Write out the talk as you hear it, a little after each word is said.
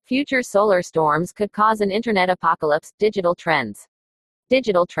Future solar storms could cause an internet apocalypse. Digital trends.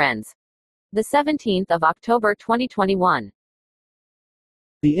 Digital trends. The 17th of October 2021.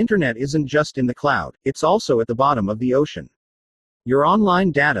 The internet isn't just in the cloud, it's also at the bottom of the ocean. Your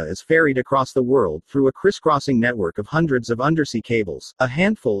online data is ferried across the world through a crisscrossing network of hundreds of undersea cables, a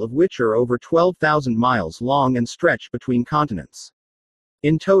handful of which are over 12,000 miles long and stretch between continents.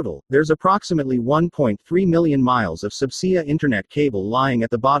 In total, there's approximately 1.3 million miles of subsea internet cable lying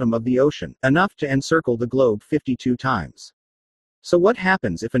at the bottom of the ocean, enough to encircle the globe 52 times. So what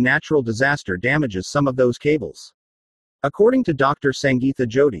happens if a natural disaster damages some of those cables? According to Dr. Sangeetha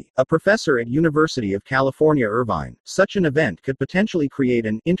Jyoti, a professor at University of California, Irvine, such an event could potentially create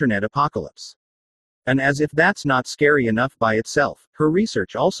an internet apocalypse. And as if that's not scary enough by itself, her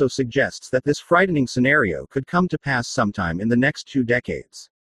research also suggests that this frightening scenario could come to pass sometime in the next 2 decades.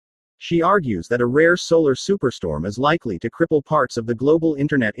 She argues that a rare solar superstorm is likely to cripple parts of the global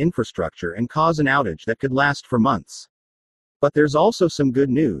internet infrastructure and cause an outage that could last for months. But there's also some good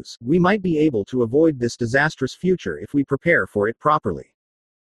news: we might be able to avoid this disastrous future if we prepare for it properly.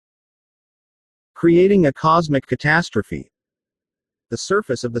 Creating a cosmic catastrophe. The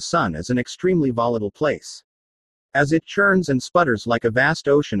surface of the sun is an extremely volatile place. As it churns and sputters like a vast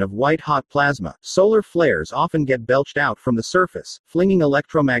ocean of white-hot plasma, solar flares often get belched out from the surface, flinging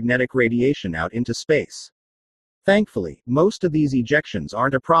electromagnetic radiation out into space. Thankfully, most of these ejections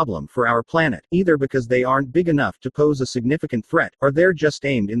aren't a problem for our planet, either because they aren't big enough to pose a significant threat, or they're just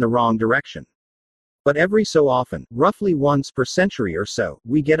aimed in the wrong direction. But every so often, roughly once per century or so,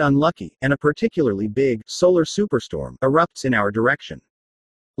 we get unlucky, and a particularly big, solar superstorm erupts in our direction.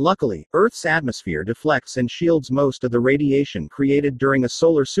 Luckily, Earth's atmosphere deflects and shields most of the radiation created during a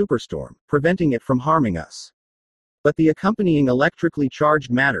solar superstorm, preventing it from harming us. But the accompanying electrically charged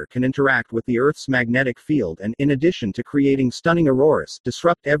matter can interact with the Earth's magnetic field and, in addition to creating stunning auroras,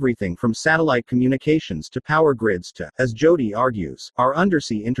 disrupt everything from satellite communications to power grids to, as Jyoti argues, our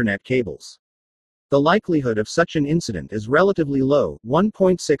undersea internet cables. The likelihood of such an incident is relatively low,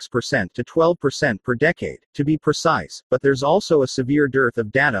 1.6% to 12% per decade, to be precise, but there's also a severe dearth of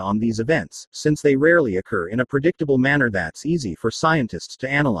data on these events, since they rarely occur in a predictable manner that's easy for scientists to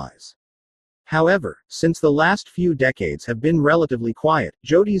analyze. However, since the last few decades have been relatively quiet,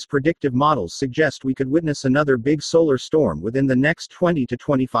 Jyoti's predictive models suggest we could witness another big solar storm within the next 20 to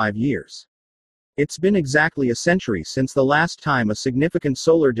 25 years. It's been exactly a century since the last time a significant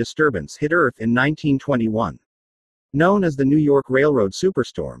solar disturbance hit Earth in 1921. Known as the New York Railroad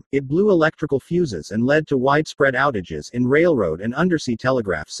Superstorm, it blew electrical fuses and led to widespread outages in railroad and undersea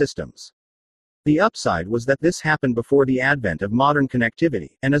telegraph systems. The upside was that this happened before the advent of modern connectivity,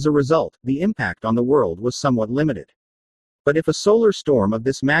 and as a result, the impact on the world was somewhat limited. But if a solar storm of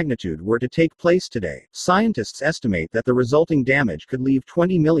this magnitude were to take place today, scientists estimate that the resulting damage could leave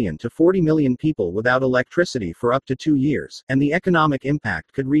 20 million to 40 million people without electricity for up to 2 years, and the economic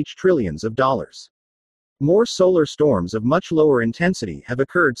impact could reach trillions of dollars. More solar storms of much lower intensity have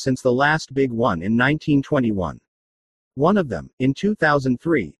occurred since the last big one in 1921. One of them, in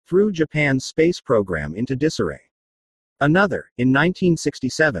 2003, threw Japan's space program into disarray. Another, in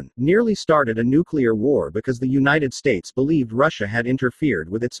 1967, nearly started a nuclear war because the United States believed Russia had interfered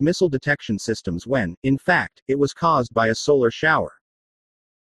with its missile detection systems when, in fact, it was caused by a solar shower.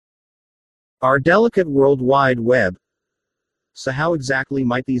 Our delicate World Wide Web. So how exactly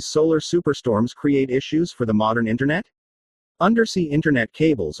might these solar superstorms create issues for the modern internet? Undersea internet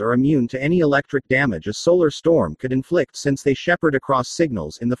cables are immune to any electric damage a solar storm could inflict since they shepherd across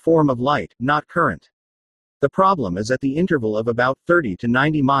signals in the form of light, not current. The problem is at the interval of about 30 to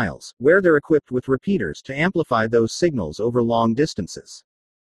 90 miles, where they're equipped with repeaters to amplify those signals over long distances.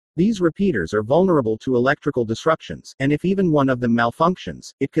 These repeaters are vulnerable to electrical disruptions, and if even one of them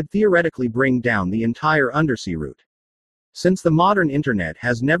malfunctions, it could theoretically bring down the entire undersea route. Since the modern internet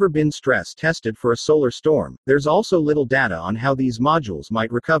has never been stress tested for a solar storm, there's also little data on how these modules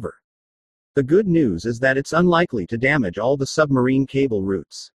might recover. The good news is that it's unlikely to damage all the submarine cable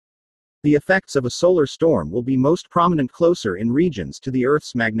routes. The effects of a solar storm will be most prominent closer in regions to the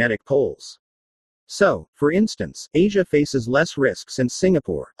Earth's magnetic poles. So, for instance, Asia faces less risk since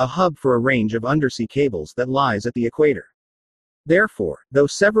Singapore, a hub for a range of undersea cables that lies at the equator. Therefore, though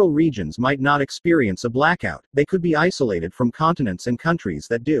several regions might not experience a blackout, they could be isolated from continents and countries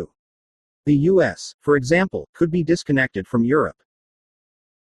that do. The US, for example, could be disconnected from Europe.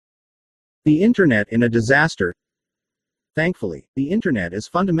 The Internet in a disaster. Thankfully, the Internet is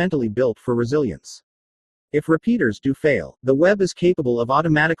fundamentally built for resilience. If repeaters do fail, the web is capable of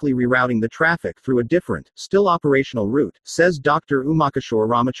automatically rerouting the traffic through a different, still operational route, says Dr. Umakishore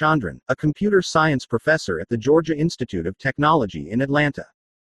Ramachandran, a computer science professor at the Georgia Institute of Technology in Atlanta.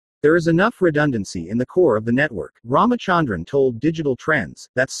 There is enough redundancy in the core of the network, Ramachandran told Digital Trends,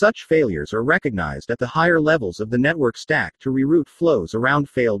 that such failures are recognized at the higher levels of the network stack to reroute flows around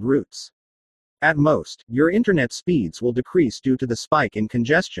failed routes. At most, your internet speeds will decrease due to the spike in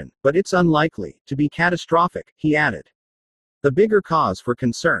congestion, but it's unlikely to be catastrophic, he added. The bigger cause for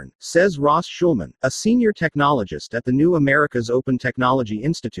concern, says Ross Schulman, a senior technologist at the New America's Open Technology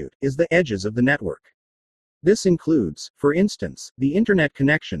Institute, is the edges of the network. This includes, for instance, the internet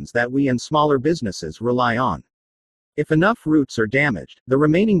connections that we and smaller businesses rely on. If enough routes are damaged, the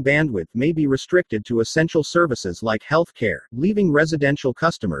remaining bandwidth may be restricted to essential services like healthcare, leaving residential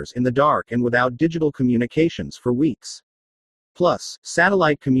customers in the dark and without digital communications for weeks. Plus,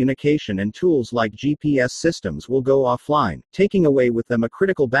 satellite communication and tools like GPS systems will go offline, taking away with them a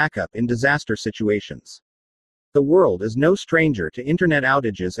critical backup in disaster situations. The world is no stranger to internet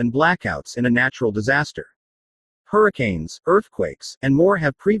outages and blackouts in a natural disaster. Hurricanes, earthquakes, and more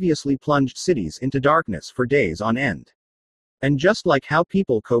have previously plunged cities into darkness for days on end. And just like how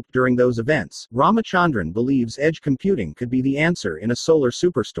people coped during those events, Ramachandran believes edge computing could be the answer in a solar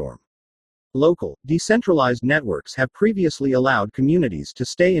superstorm. Local, decentralized networks have previously allowed communities to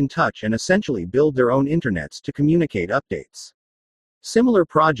stay in touch and essentially build their own internets to communicate updates. Similar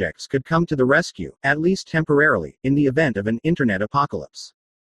projects could come to the rescue, at least temporarily, in the event of an internet apocalypse.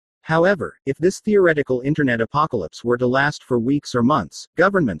 However, if this theoretical internet apocalypse were to last for weeks or months,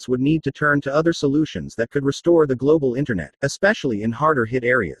 governments would need to turn to other solutions that could restore the global internet, especially in harder-hit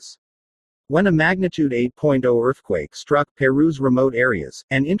areas. When a magnitude 8.0 earthquake struck Peru's remote areas,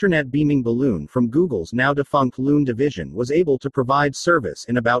 an internet beaming balloon from Google's now-defunct Loon division was able to provide service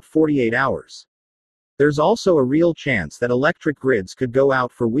in about 48 hours. There's also a real chance that electric grids could go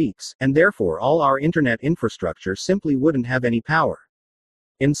out for weeks, and therefore all our internet infrastructure simply wouldn't have any power.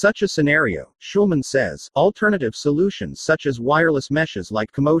 In such a scenario, Schulman says, alternative solutions such as wireless meshes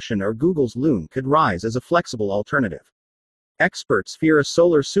like Commotion or Google's Loon could rise as a flexible alternative. Experts fear a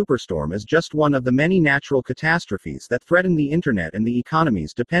solar superstorm is just one of the many natural catastrophes that threaten the internet and the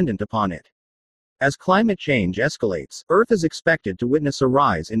economies dependent upon it. As climate change escalates, Earth is expected to witness a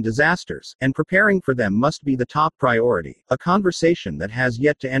rise in disasters, and preparing for them must be the top priority, a conversation that has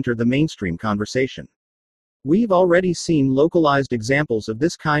yet to enter the mainstream conversation. We've already seen localized examples of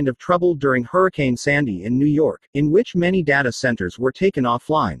this kind of trouble during Hurricane Sandy in New York, in which many data centers were taken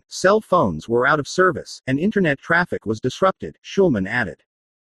offline, cell phones were out of service, and internet traffic was disrupted, Schulman added.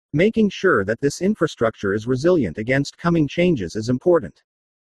 Making sure that this infrastructure is resilient against coming changes is important.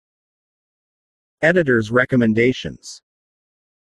 Editor's recommendations.